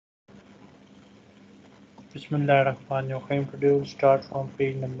Bismillahirrahmanirrahim. Today we'll start from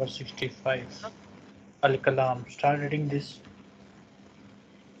page number 65. Al-Kalam. Start reading this.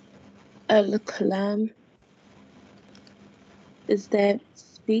 Al-Kalam, is that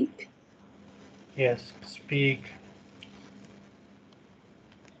speak? Yes, speak.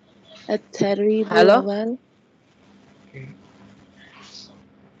 التدريب Hello? الأول Okay.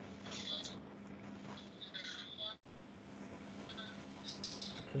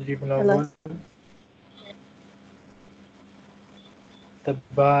 التدريب الأول.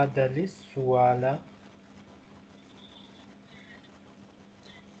 تبادل السؤال.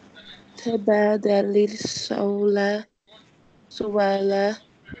 تبادل السؤال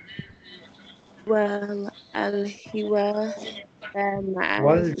والحوار مع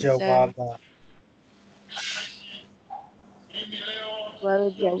والجواب.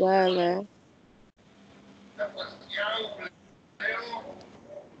 والجواب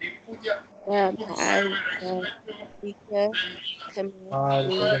مع ذلك كما مع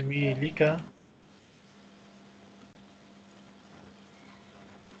في زميلك.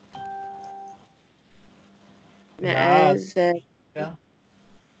 مع زميلك.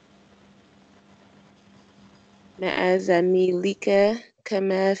 مع زميلك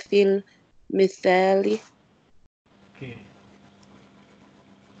كما في المثال. Okay.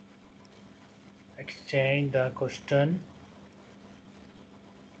 Exchange the question.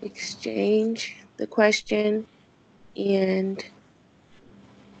 Exchange the question and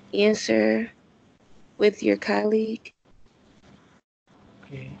answer with your colleague,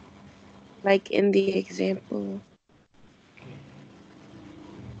 Okay. like in the example. Okay.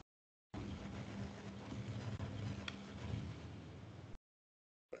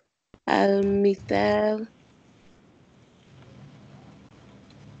 المثال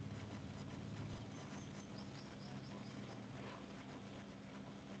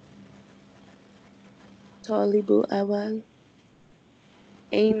طالب أول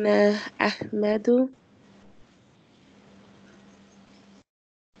أين أحمد؟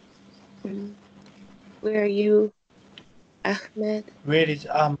 Where are you, Ahmed? Where is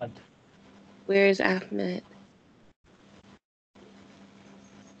Ahmad? Where is Ahmed?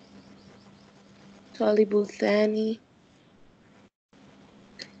 طالب الثاني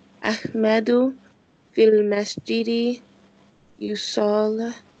أحمد في المسجد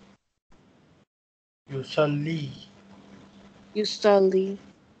يصلي يصلي.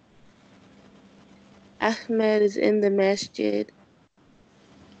 Ahmed is in the masjid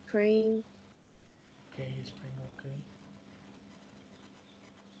praying. Okay, he's praying. Okay.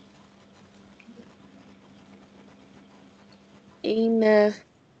 أين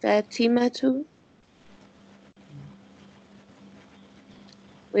فاطمة?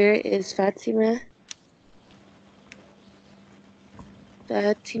 Where is Fatima?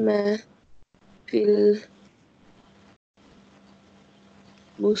 فاطمة في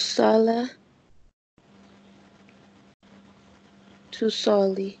المصلى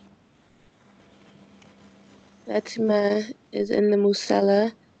تصلي. Fatima is in the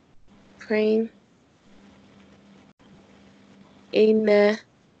musalla praying. أين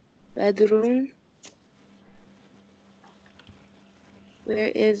بدر?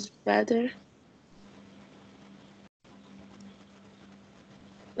 Where is Badr?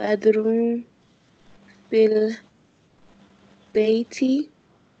 بدر في البيت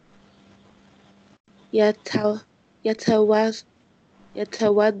يتوضأ.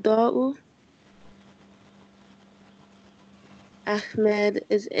 Ahmed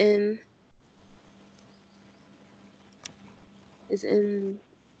is in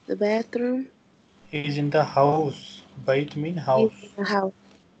the bathroom. He's in the house. Bait mean house. He's in the house.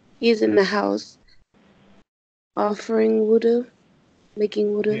 He's in the house offering wudu, making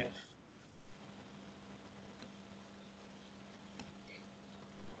wudu. Yes.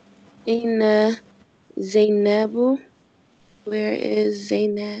 أين زينب? Where is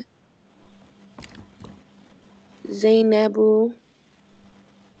Zainab? زينب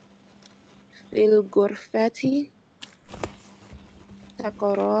في الغرفة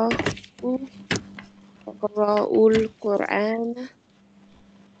تقرأ القرآن.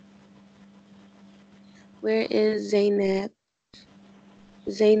 Where is Zainab?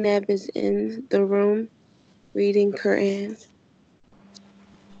 Zainab is in the room reading Quran.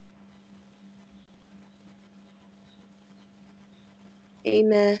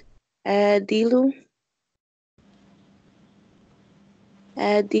 أين عادل؟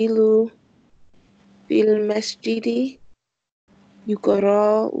 عادل في المسجد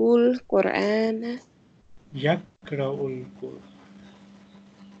يقرأ القرآن. يقرأ القرآن.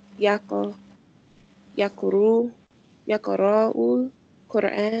 يقرأ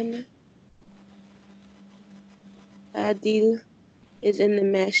القرآن. Adil is in the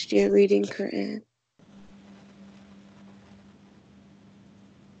masjid reading Quran.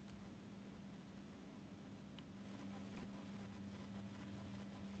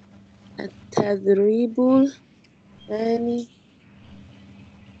 التدريب الثاني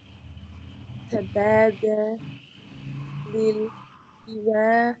تبادل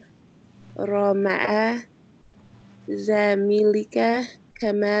الحوار مع زميلك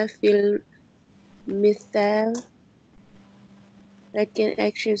كما في المثال. Second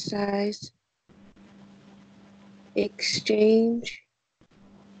exercise, exchange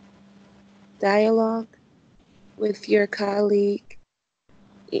dialogue with your colleague,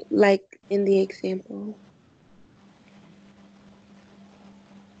 like in the example.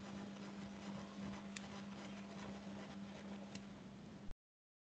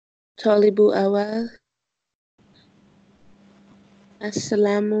 طالب أول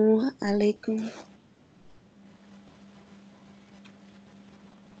السلام عليكم.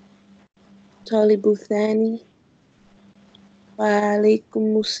 طالب ثاني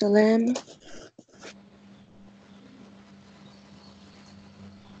وعليكم السلام.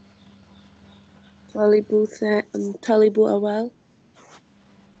 طالب أول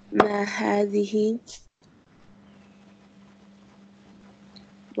ما هذه.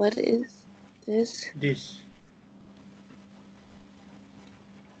 What is this? This.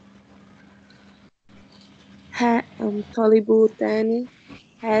 طالب ثاني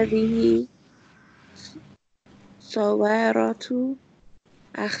هذه سيارة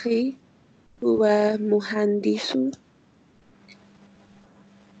أخي هو مهندس.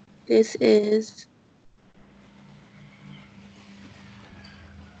 This is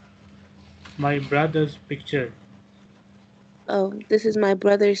My brother's picture. this is my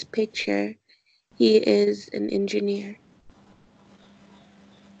brother's picture. He is an engineer.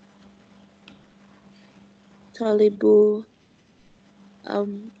 طالب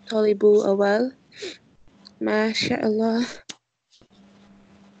أول ما شاء الله.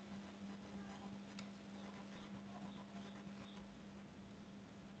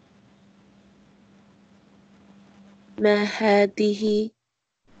 ما هذه.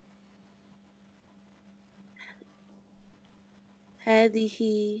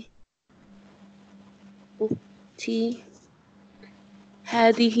 هذه أختي.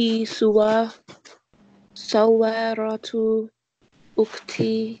 هذه سيارة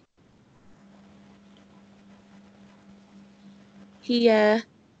أختي. هي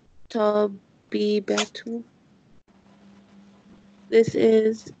طبيبة. This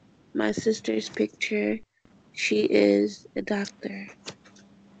is my sister's picture. She is a doctor.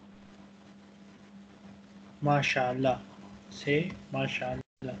 MashaAllah. Say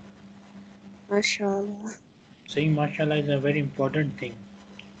MashaAllah. MashaAllah. Saying MashaAllah is a very important thing.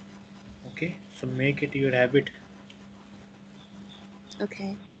 Okay, so make it your habit.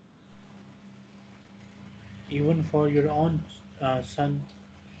 Okay. Even for your own son,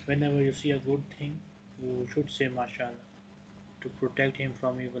 whenever you see a good thing, you should say MashaAllah to protect him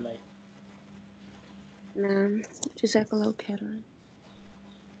from evil eye. نعم جزاك الله خيرا.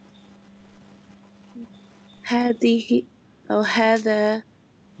 هذه أو هذا.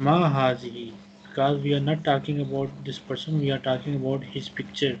 Ma hazihi. Because we are not talking about this person, we are talking about his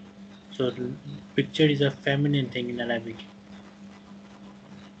picture. So picture is a feminine thing in Arabic.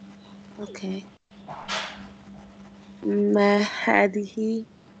 Okay. ما هذه.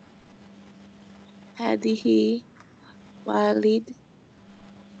 هذه والد.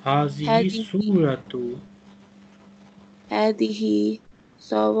 Hazihi هذه suratu هذه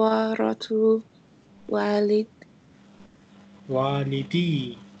صورة والد.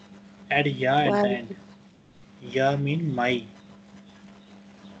 walidi. Add ya at the end. والد. Ya mean my.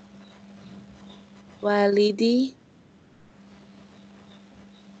 والدي.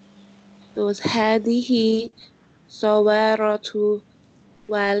 هذه صورة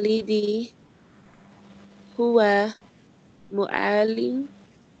والدي. هو معلم.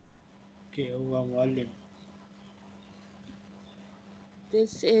 Okay, huwa muallim.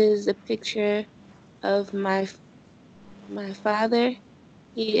 This is a picture of my father.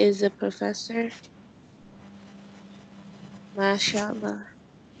 He is a professor. MashaAllah.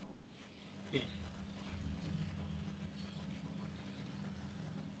 Okay.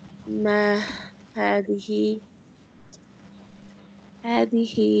 ما هذه.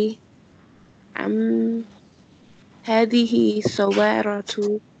 هذه هذه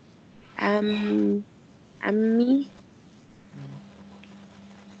صورة عمي.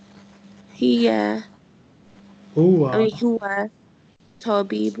 هي Huwa. هو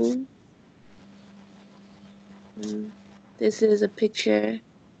طبيب. This is a picture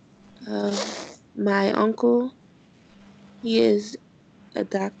of my uncle. He is a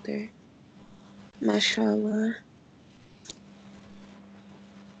doctor. MashaAllah.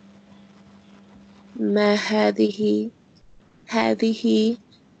 ما هذه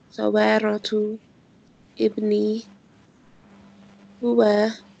صورة ابني هو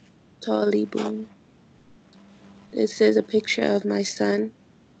طالب. This is a picture of my son.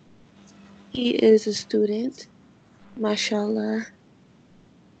 He is a student. MashaAllah.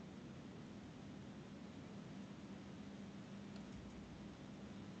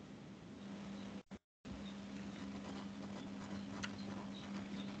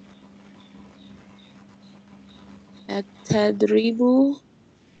 التدريب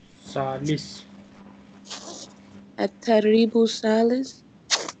ثالث. الثالث.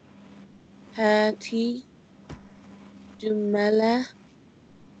 هاتي جملا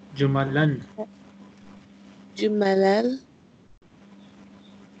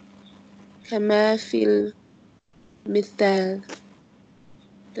كما في المثال.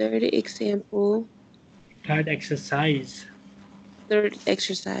 Third example. Third exercise. Third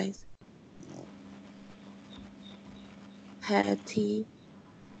exercise. Hati.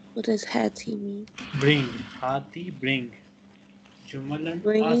 What does hati mean? Bring. Hati, bring. Jumalan,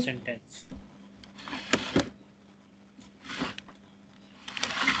 Bring. a sentence.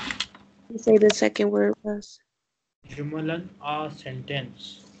 You say the second word was? Jumalan, a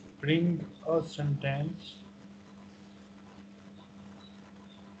sentence. Bring a sentence.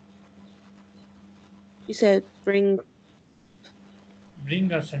 You said bring.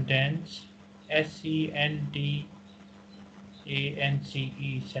 Bring a sentence. SENTANCE,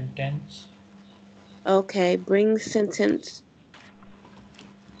 sentence. Okay, bring sentence.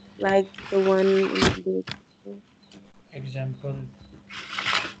 Like the one in the Example.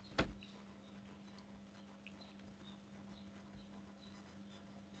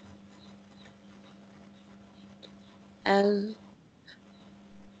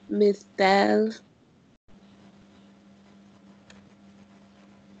 المثال.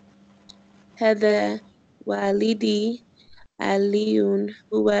 هذا والدي علي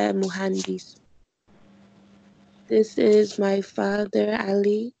هو مهندس. This is my father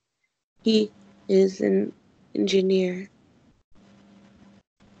Ali. He is an engineer.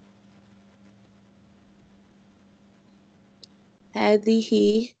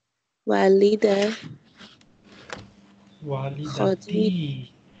 هذه والدة والدتي.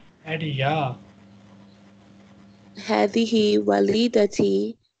 Add ya. هذه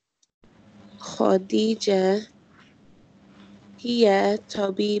والدتي خديجة. هي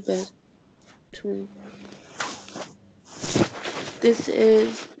طبيبة. This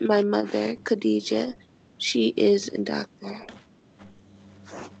is my mother, Khadija. She is a doctor.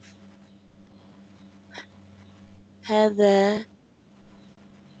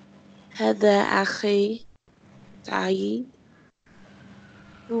 هذا أخي سعيد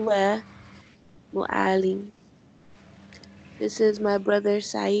هو معلم. This is my brother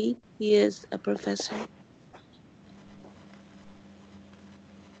Saeed. He is a professor.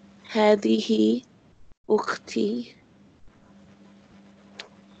 هذه أختي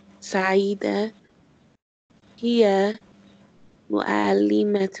سعيدة. هي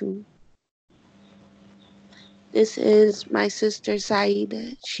معلمة. This is my sister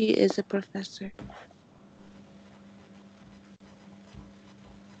Saida. She is a professor.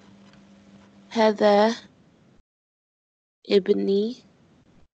 هذا ابني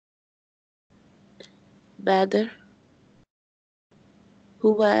بدر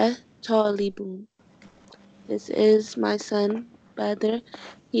هو طالب. This is my son Badr.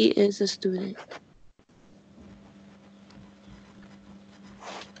 He is a student.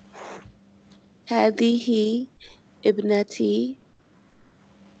 هذه ابنتي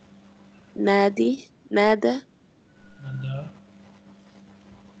نادى.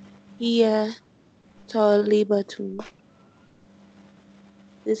 هي طالبة.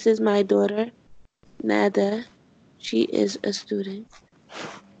 This is my daughter Nada. She is a student.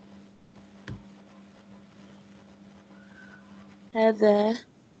 هذا.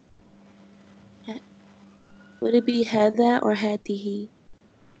 Would it be هذا or هذه?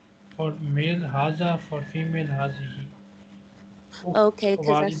 For male haza, for female hazihi. Okay,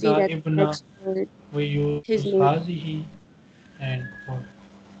 because I see that ibna, next word, we use his name. hazihi, and for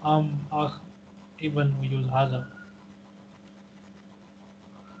akh, ibn, we use haza.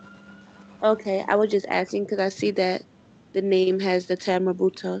 Okay, I was just asking because I see that the name has the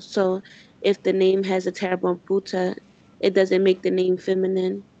Tamabuta. So if the name has a Tamabuta, it doesn't make the name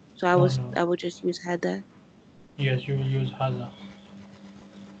feminine. So I would just use Hada. Yes, you will use haza.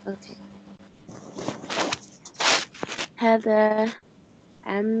 Okay. هذا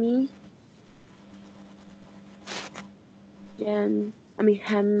عمي.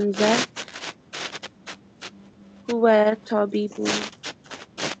 Hamza huwa tabibu.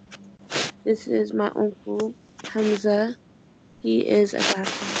 This is my uncle Hamza. He is a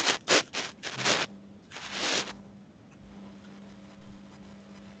doctor.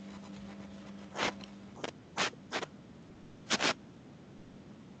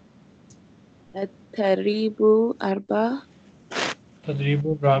 التدريب أربعة. تدريب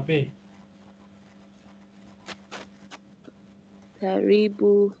الرابع.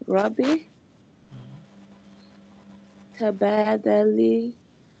 تدريب رابع. تبادل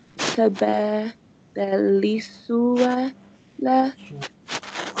السؤال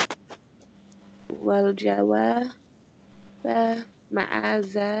والجواب مع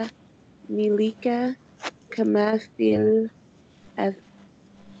زميلك كما في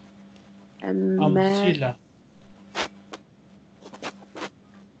أمثلة.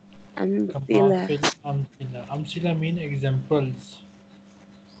 الأمثلة. أمثلة mean examples.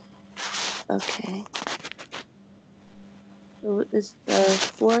 Okay. So it's the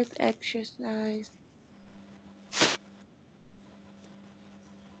fourth exercise.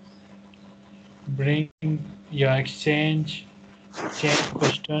 Bring your exchange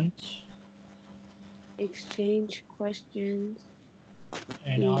questions Exchange questions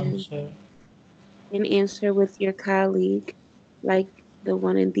and answer. and answer with your colleague, like the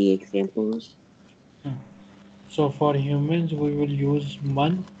one in the examples. So for humans we will use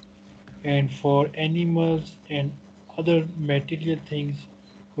man, and for animals and other material things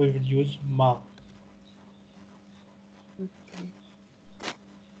we will use ma. Okay.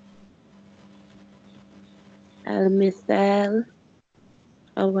 المثال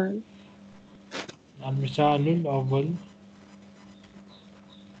أول. المثال الأول.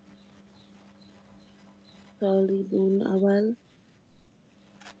 طالب أول.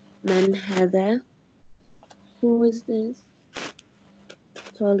 من هذا? Who is this?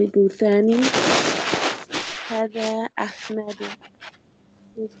 طالب ثاني. هذا أحمد.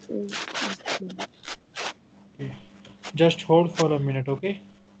 This is Ahmed. Okay. Just hold for a minute, okay?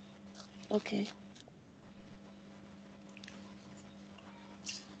 Okay.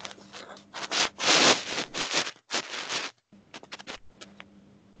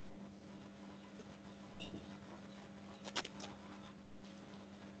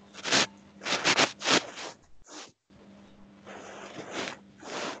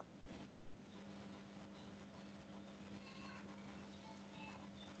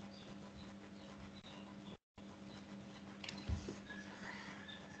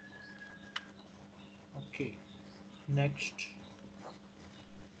 Okay. Next.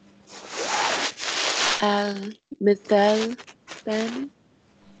 المثال الثاني.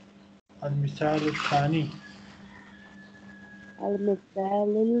 المثال الثاني.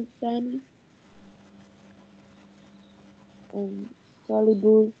 المثال الثاني.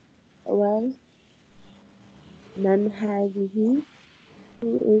 طالب أول. من هذه?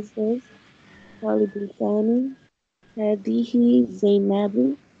 Who is this? طالب الثاني. هذه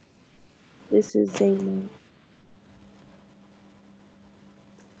زينب. This is Zainab.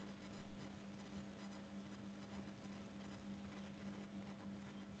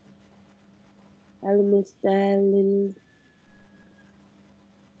 المثال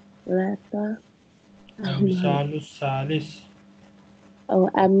الثالث. المثال الثالث. أو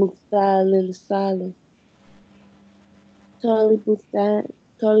المثال الثالث.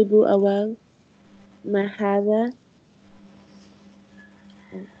 طالب أول. ما هذا?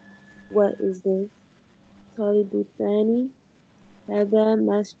 What is this? طالب الثاني. هذا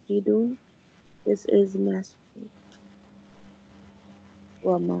مسجد. This is masjid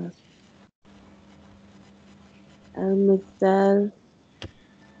or mosque. المثال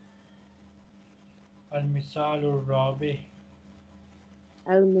المثال الرابع.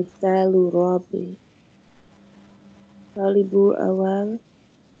 المثال الرابع. طالب أول.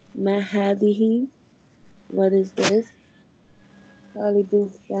 ما هذه? What is this? طالب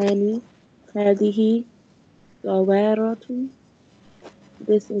الثاني. هذه صورة.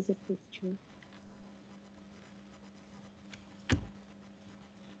 This is a picture.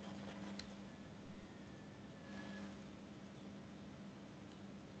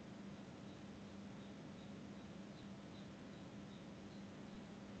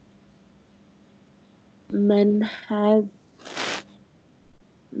 من هذا؟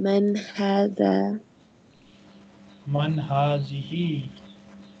 من هذه.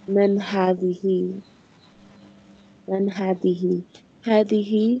 من هذه؟ من هذه؟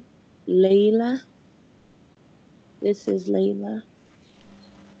 هذه ليلى. This is Layla.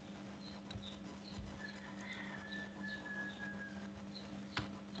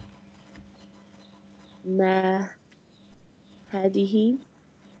 ما هذه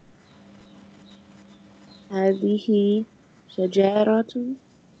شجرة.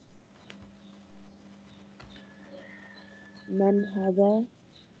 من هذا؟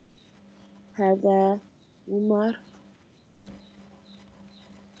 هذا عمر.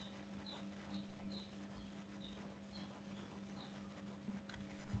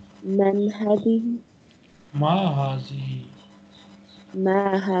 من هذه؟ ما هذه.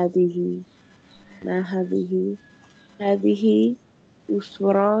 ما هذه؟ ما هذه؟ هذه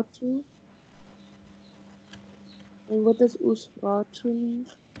أسرة. And what does أسرة mean?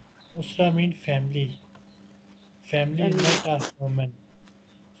 Usra means family. Family is Family. not a human.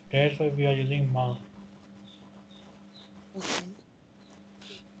 So that's why we are using ma. Okay.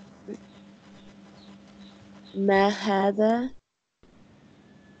 ما هذا؟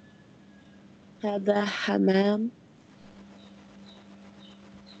 هذا حمام.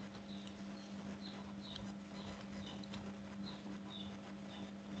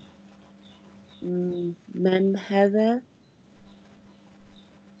 من هذا؟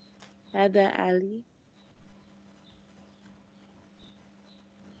 هذا علي.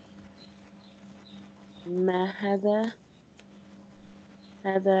 ما هذا؟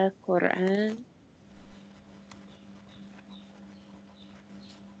 هذا قرآن.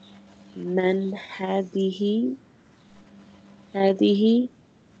 من هذه؟ هذه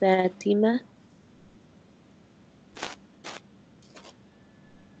فاطمة.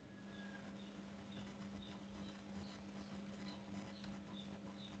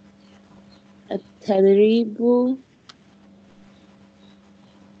 التدريب.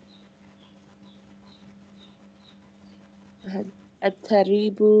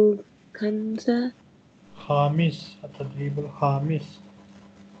 التدريب كنز. خامس. التدريب الخامس.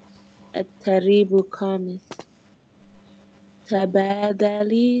 التدريب خامس.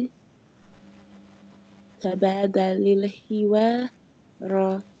 تبادل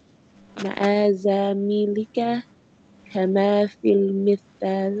الحوار مع زميلك كما في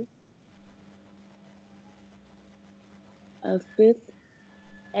المثال. A fifth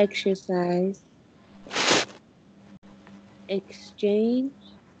exercise. Exchange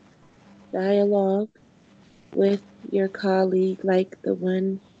dialogue with your colleague like the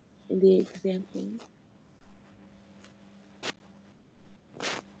one in the example.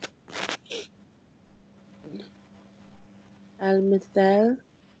 المثال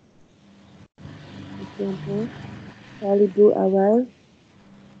example. طالب أول.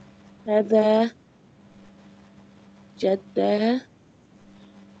 هذا جدة.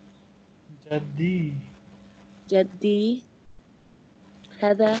 جدي. جدي.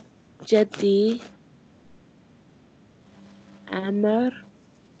 هذا جدي. عمار.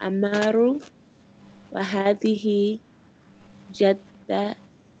 وهذه جدتي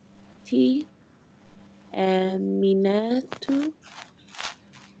آمنة.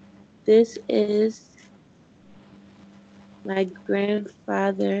 This is my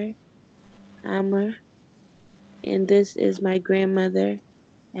grandfather Amr, and this is my grandmother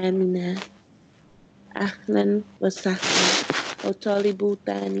Amina. أهلا وسهلا. وطالب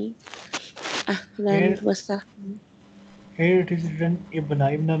ثاني. أهلا Here, وسهلا. here it is written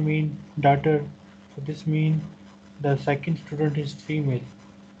Ibna. Ibna means daughter. So this means the second student is female.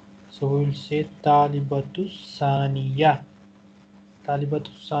 So we will say Talibatu Saniya.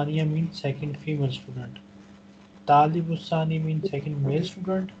 Talibatu Saniya means second female student. Talibu Sani means second male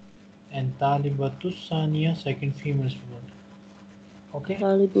student. And Talibatu Saniya second female student. Okay?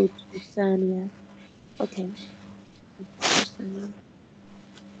 طالب ثانية. Okay. ثانية.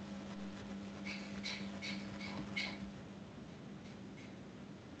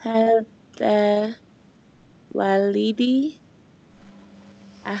 هذا والدي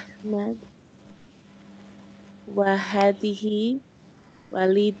أحمد. وهذه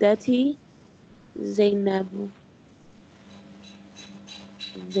والدتي زينب.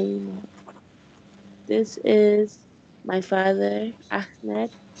 This is my father Ahmed,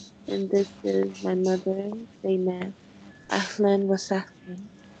 and this is my mother Zainab. Ahlan wa sahlan.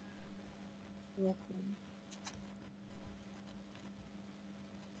 Welcome.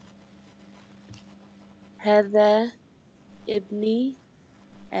 هذا ابني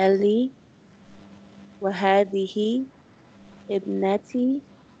علي. وهذه ابنتي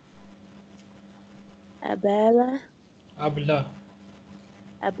أبلة. Abla.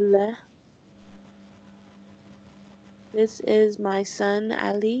 أبلة. This is my son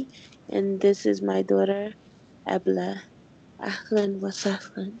Ali, and this is my daughter Abla. Ahlan wa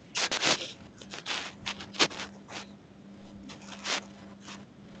sahlan.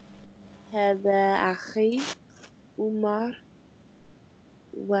 هذا أخي عمر.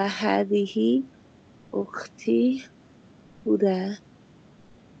 وهذه أختي Huda.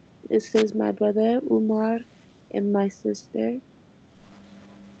 This is my brother Umar and my sister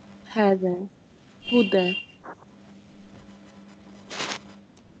Hada. Huda.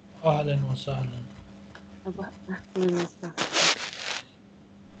 أهلا وسهلا.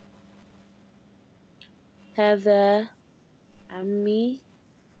 هذا عمي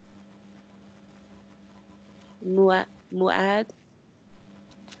معاد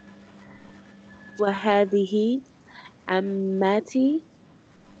وهذه عمتي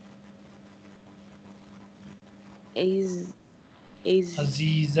إز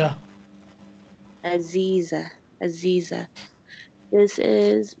عزيزة. Aziza. This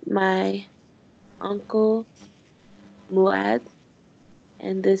is my uncle Muad,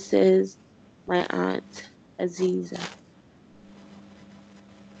 and this is my aunt Aziza.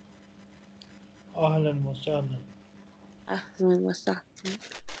 أهلا وسهلا. Ahlan wa sahlan.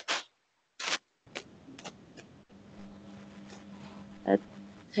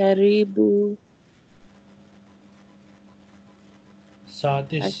 At-taribu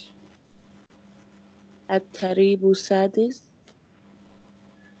سادس. At-taribu sadis.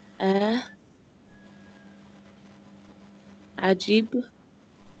 Ajib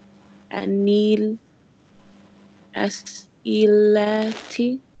Anil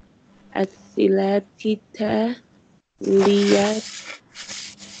Asilati Asilatita Liyat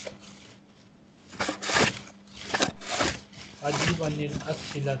أجيب عن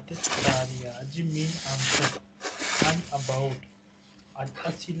الأسئلة التالية. أجيب mean answer and about.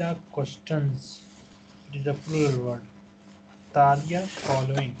 الأسئلة questions. It is a plural word. Talia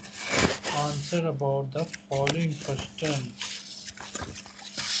following. Answer about the following questions.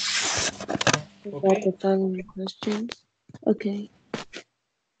 about Okay. the following questions. Okay.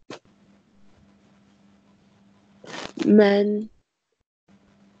 Man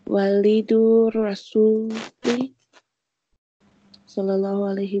Walidu Rasuli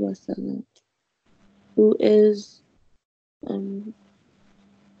Sallallahu Alaihi Wasallam. Who is the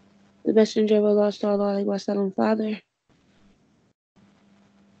Messenger of Allah Sallallahu Alaihi Wasallam father?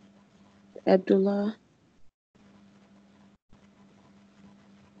 Abdullah.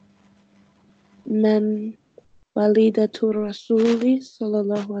 Man Walidatu Rasuli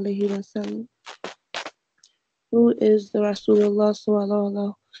Sallallahu Alaihi Wasallam. Who is the Rasulullah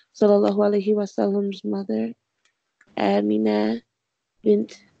Sallallahu Alaihi Wasallam's mother? Amina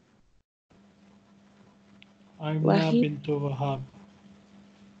bint Amina Wahid. bint Wahab.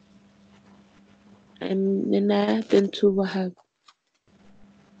 Amina bint Wahab.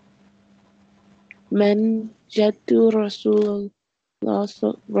 Man Jaddu Rasuli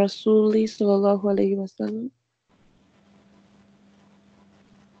Sallallahu Alaihi Wasallam.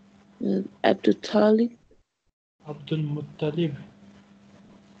 Abdul Talib. Abdul Muttalib.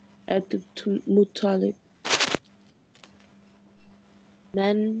 Abdul Muttalib.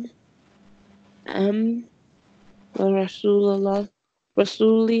 Man Rasulullah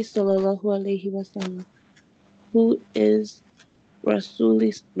Sallallahu Alaihi Wasallam. Who is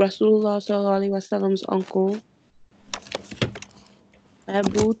Rasulullah Sallallahu Alaihi Wasallam's uncle?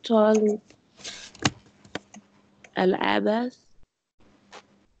 Abu Talib Al-Abbas.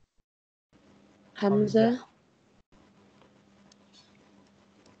 Hamza.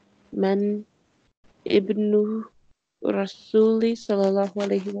 Man Ibn Rasuli Sallallahu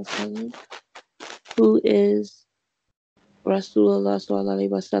Alaihi Wasallam. Who is Rasulullah Sallallahu Alaihi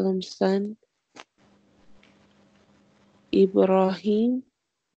Wasallam's son? Ibrahim.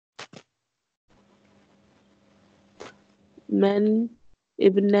 Man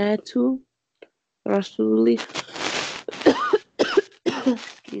Ibnatu Rasuli.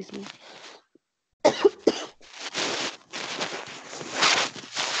 Excuse me.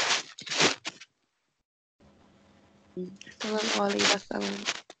 Sallallahu Alaihi Wasallam.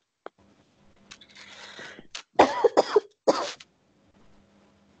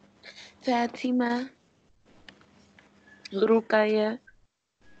 Fatima, Ruqayya,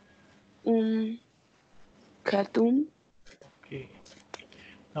 Khatum. Okay.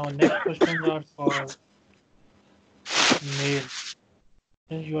 Now next questions are for male.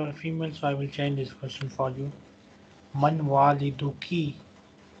 Since you are a female, so I will change this question for you. Man waliduki.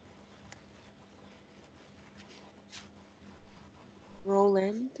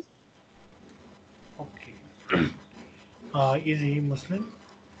 Roland. Okay. Is he Muslim?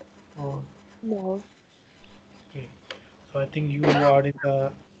 Or No. okay. So I think you are in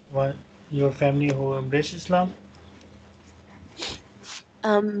the one your family who embrace Islam.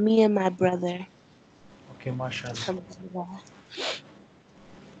 Me and my brother. Okay, mashallah.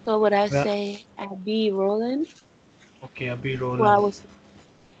 So would I Well, say Abi Roland? okay, Abi Well, I Roland. was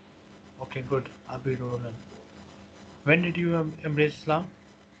Okay, good. Abi Roland. When did you embrace Islam?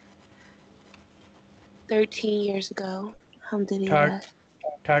 13 years ago. Thir- Alhamdulillah.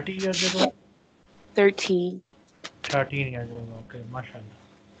 30 years ago? 13. 13 years ago. Okay, mashallah.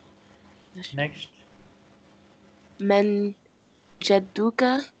 Next. من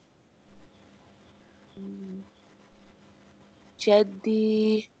جدك؟ Mm,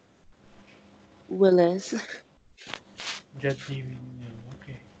 جدي Willis. Jaddi.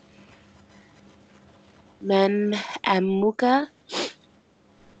 Okay. من عمك؟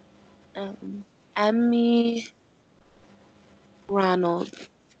 عمي Ronald.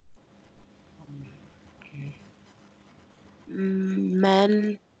 Okay.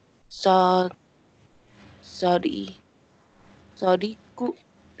 من صديق صديقك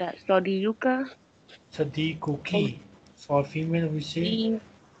صديقك Sadiquki. For female, we say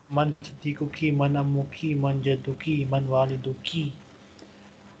man sadiquki, man ammuki, man jadduki, man waliduki.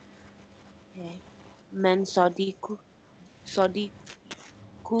 من صديقك صديقي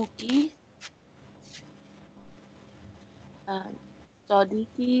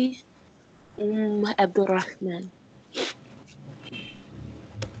عبد الرحمن.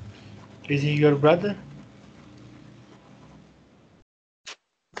 Is he your brother?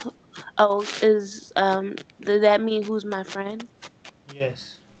 Oh, does that mean who's my friend?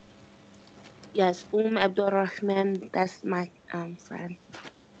 Yes. Yes, Abdul Rahman, that's my friend.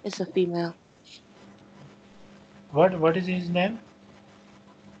 It's a female. What is his name?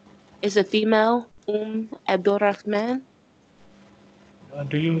 It's a female, Abdul Rahman.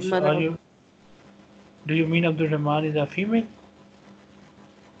 Do you Mother are of, you do you mean Abdul Rahman is a female?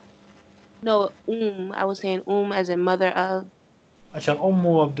 no, I was saying as a mother of. Acha,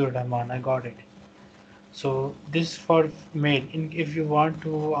 Ummu Abdul Rahman, I got it. So this for male. If you want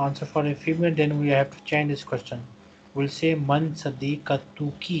to answer for a female, then we have to change this question. We'll say man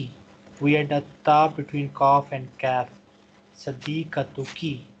sadiqatuki. We add a ta between kaf and kaf.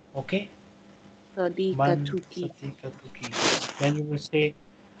 Sadiqatuki. Okay? Man Sadiqatuki. sadiqatuki. Then you will say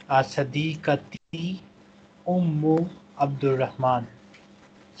sadiqati ummu Abdul Rahman.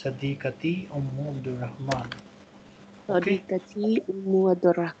 Sadiqati ummu Abdul Rahman. Okay? Sadiqati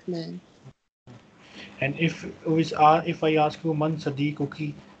Abdul Rahman. And if I ask you man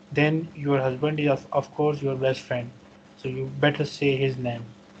sadiquki, then your husband is of course your best friend. So you better say his name.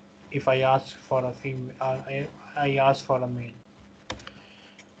 If I ask for a female, I ask for a male.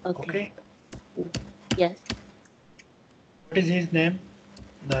 Okay. Okay. Yes. What is his name?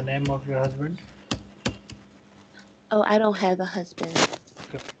 The name of your husband? Oh, I don't have a husband.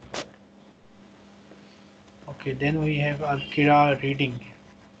 Okay. Okay. Then we have al-Qira reading.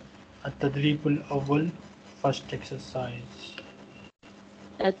 التدريب الأول first exercise.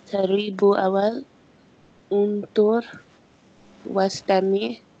 التدريب أول انظر واستمع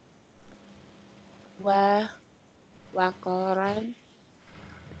وقارن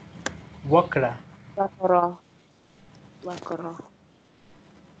وقرأ. وقرأ.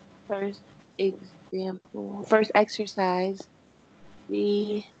 First exercise,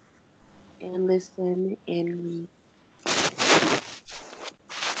 see and listen and read.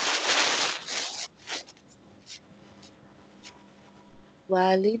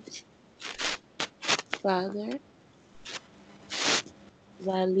 Walid, father.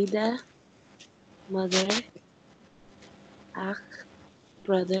 Walida, mother. Akh,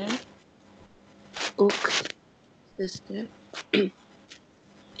 brother. Ukht, sister.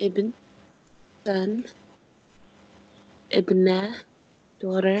 Ibn, son. Ibna,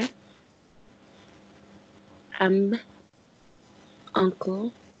 daughter. Am,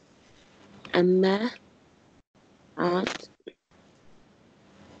 uncle. Amma, aunt.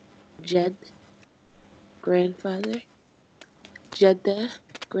 Jed, grandfather. Jadda,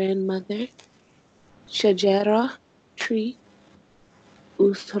 grandmother. Shajara, tree.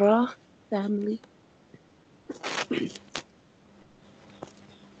 Usra, family.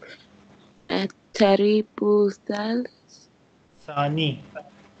 التريب ثاني.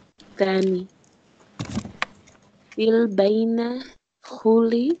 الثاني بين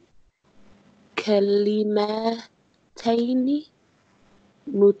خولي كلمتين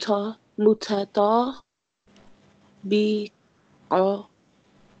متطابقتين.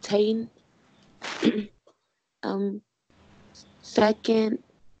 Second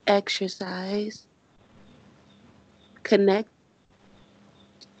exercise, connect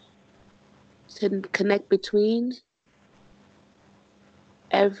between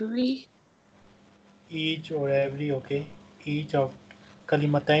every. Each or every, okay. Each of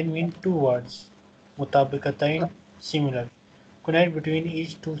kalimatain mean two words. Mutabikatain, similar. Connect between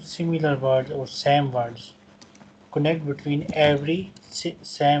each two similar words or same words. Connect between every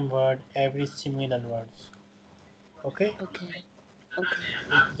same word, every similar words. Okay? Okay. Okay.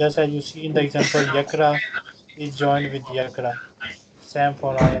 Just as you see in the example, yakra is joined with yakra. Same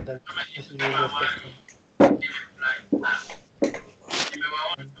for all other. This is usual custom.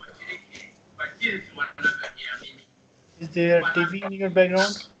 And is there TV in your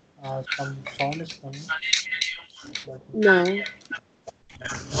background? Some sound is coming, but No. it's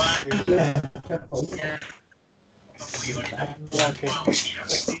okay.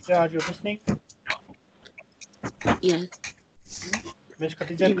 Khadija, are you listening? Yes. Miss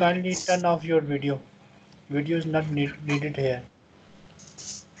Khadija, kindly turn off your video. Video is not needed here.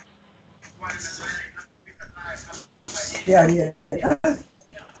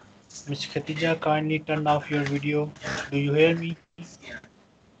 Miss Khadija, kindly turn off your video. Do you hear me?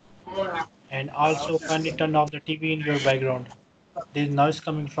 And also kindly turn off the TV in your background. There is noise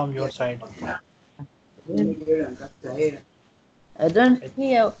coming from your side. I don't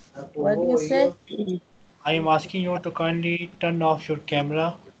hear what you said. I am asking you to kindly turn off your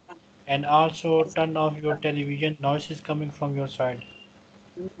camera and also turn off your television. Noise is coming from your side.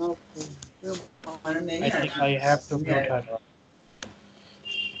 I think I have to mute her.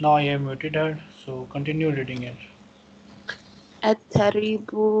 Now I have muted her, so continue reading it. التريب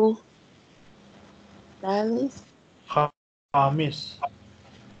ثالث. Khamis.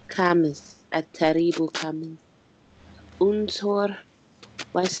 خامس. التريب خامس. انظر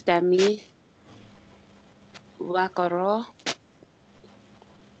واستمع وقرأ.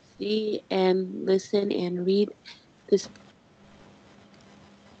 See and listen and read this.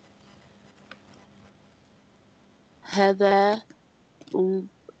 هذا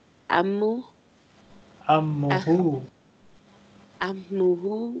عمه. Ammuhu.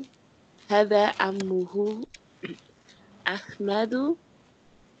 عمه. هذا عمه. أحمد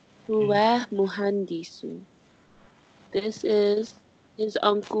هو Okay. مهندس. This is his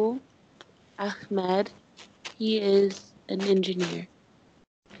uncle Ahmad. He is an engineer.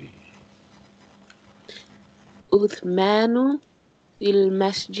 Okay. عثمان في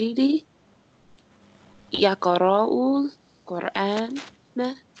المسجد يقرأ القرآن.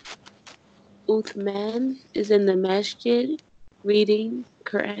 Uthman is in the masjid reading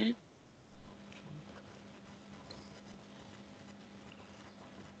Quran.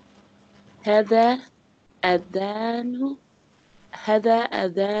 هذا أذان هذا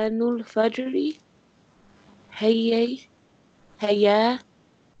أذان الفجر. هيا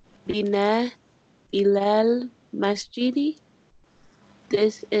بنا إلى المسجد.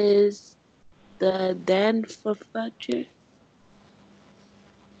 This is the adhan for Fajr.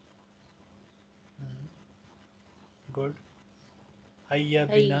 Good. Hayya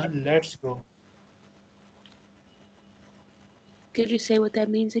Hey, bina, let's go. could you say what that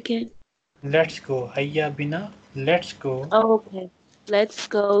means again? Let's go. Hayya bina, let's go. Oh, okay. Let's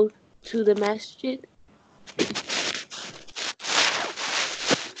go to the masjid.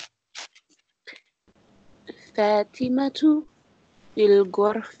 Fatimatu bil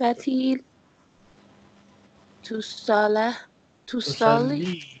ghurfati tusalla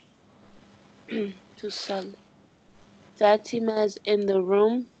tusalli Tusalli. tusalli. Fatima's in the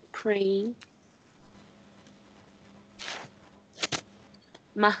room praying.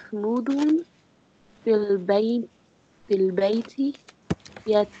 Mahmudun bil bayti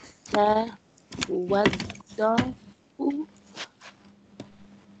yatawaddau.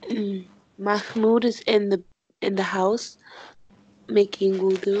 Mahmud is in the house making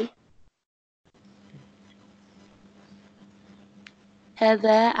wudu.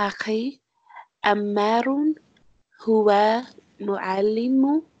 هذا أخي عمار هو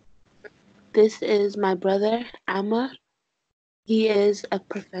معلم. This is my brother Ammar. He is a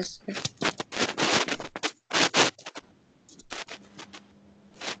professor.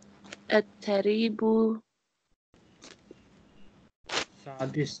 التريب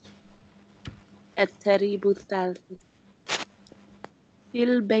Sadist. التريب الثالث.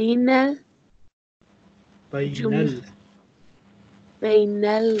 في بين Bainal. بين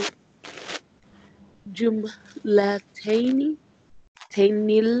الجملتين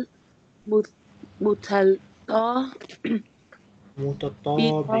المتطابقتين.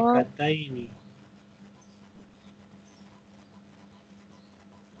 Mutatabiqataini.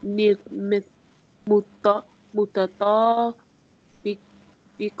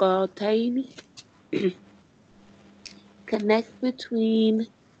 متطابقتين. Connect between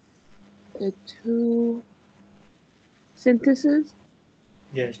the two sentences.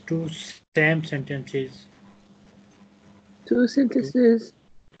 Yes, two same sentences. Two Two, sentences.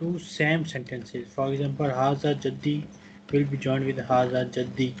 two same sentences. For example, Haza Jaddi will be joined with Haza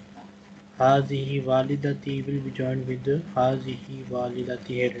Jaddi. Hazihi Walidati will be joined with Hazihi Walidati.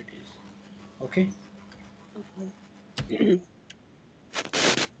 Here it is. Okay? Okay.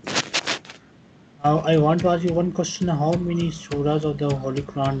 I want to ask you one question. How many surahs of the Holy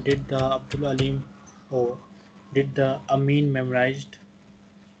Quran did the Abdul Alim or did the Amin memorized?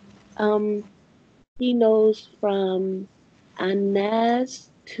 Um, he knows from Anas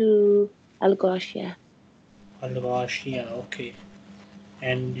to Al-Ghashiyah. Al-Washia, okay.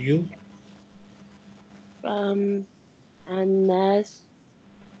 And you? From Anas,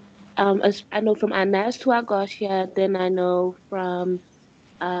 I know from Anas to Al-Ghashiyah. Then I know from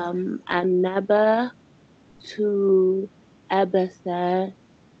Anaba to Abasa,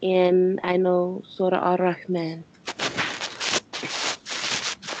 and I know Surah Ar-Rahman.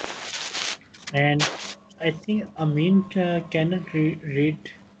 And I think Amin cannot read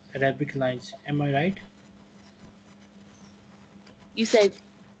Arabic lines. Am I right? You said,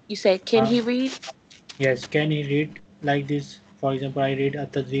 can Uh, he read? yes. Can he read like this? For example, I read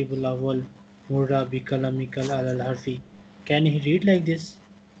At-Tadrib al-Awwal Murra bi kalamikal al-harfi. Can he read like this?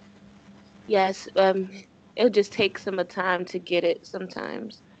 Yes. It'll just take some time to get it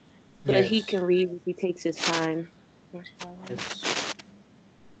sometimes, but he Yes. can read if he takes his time. Mashallah. Yes.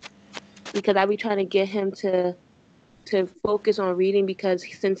 Because I be trying to get him to focus on reading because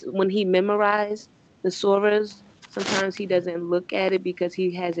since when he memorized the surahs, sometimes he doesn't look at it because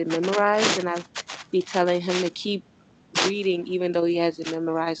he has it memorized, and I be telling him to keep reading even though he has it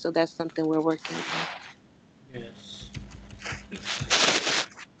memorized. So that's something we're working on. Yes.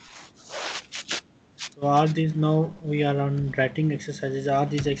 So are these now we are on writing exercises? Are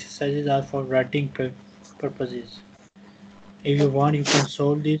these exercises are for writing purposes? If you want, you can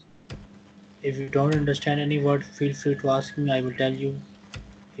solve this. If you don't understand any word, feel free to ask me. I will tell you.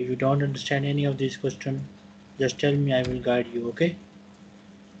 If you don't understand any of these questions, just tell me. I will guide you. Okay?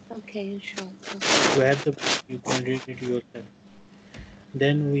 Okay, inshallah. You have the book. You can read it yourself.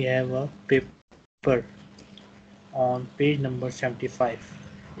 Then we have a paper on page number 75.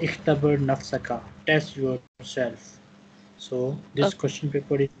 اختبر نفسك. Test yourself. So this Okay. question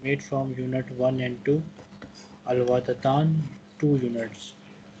paper is made from unit 1 and 2. Al-Wadatan 2 units,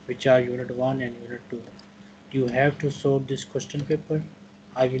 which are unit 1 and unit 2. You have to solve this question paper.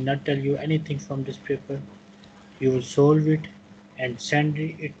 I will not tell you anything from this paper. You will solve it and send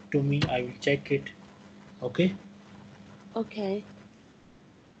it to me. I will check it. Okay? Okay.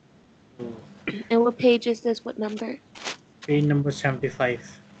 So, And what page is this? What number? page number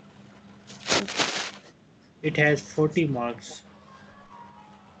 75. It has 40 marks.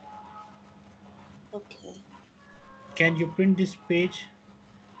 Okay. Can you print this page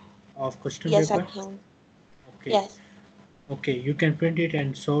of question Yes, I paper? can. Okay. Yes. Okay, you can print it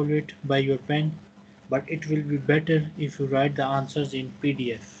and solve it by your pen, but it will be better if you write the answers in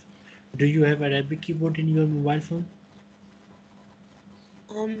PDF. Do you have Arabic keyboard in your mobile phone?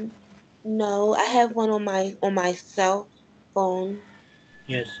 Um, no, I have one on my cell phone.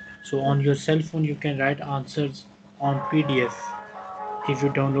 Yes. So on your cell phone you can write answers on PDF. If you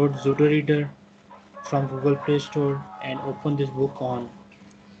download Zudo Reader from Google Play Store and open this book on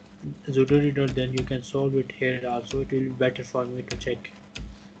Zudo Reader, then you can solve it here also. It will be better for me to check.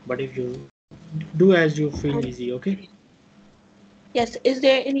 But if you do as you feel Um, easy, okay? yes. Is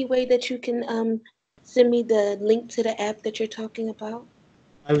there any way that you can send me the link to the app that you're talking about?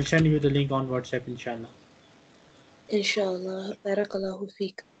 I will send you the link on WhatsApp inshallah. Inshallah. Barakallahu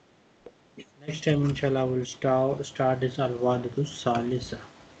feek. Next time inshallah we'll start this al-Wadatu Salisa.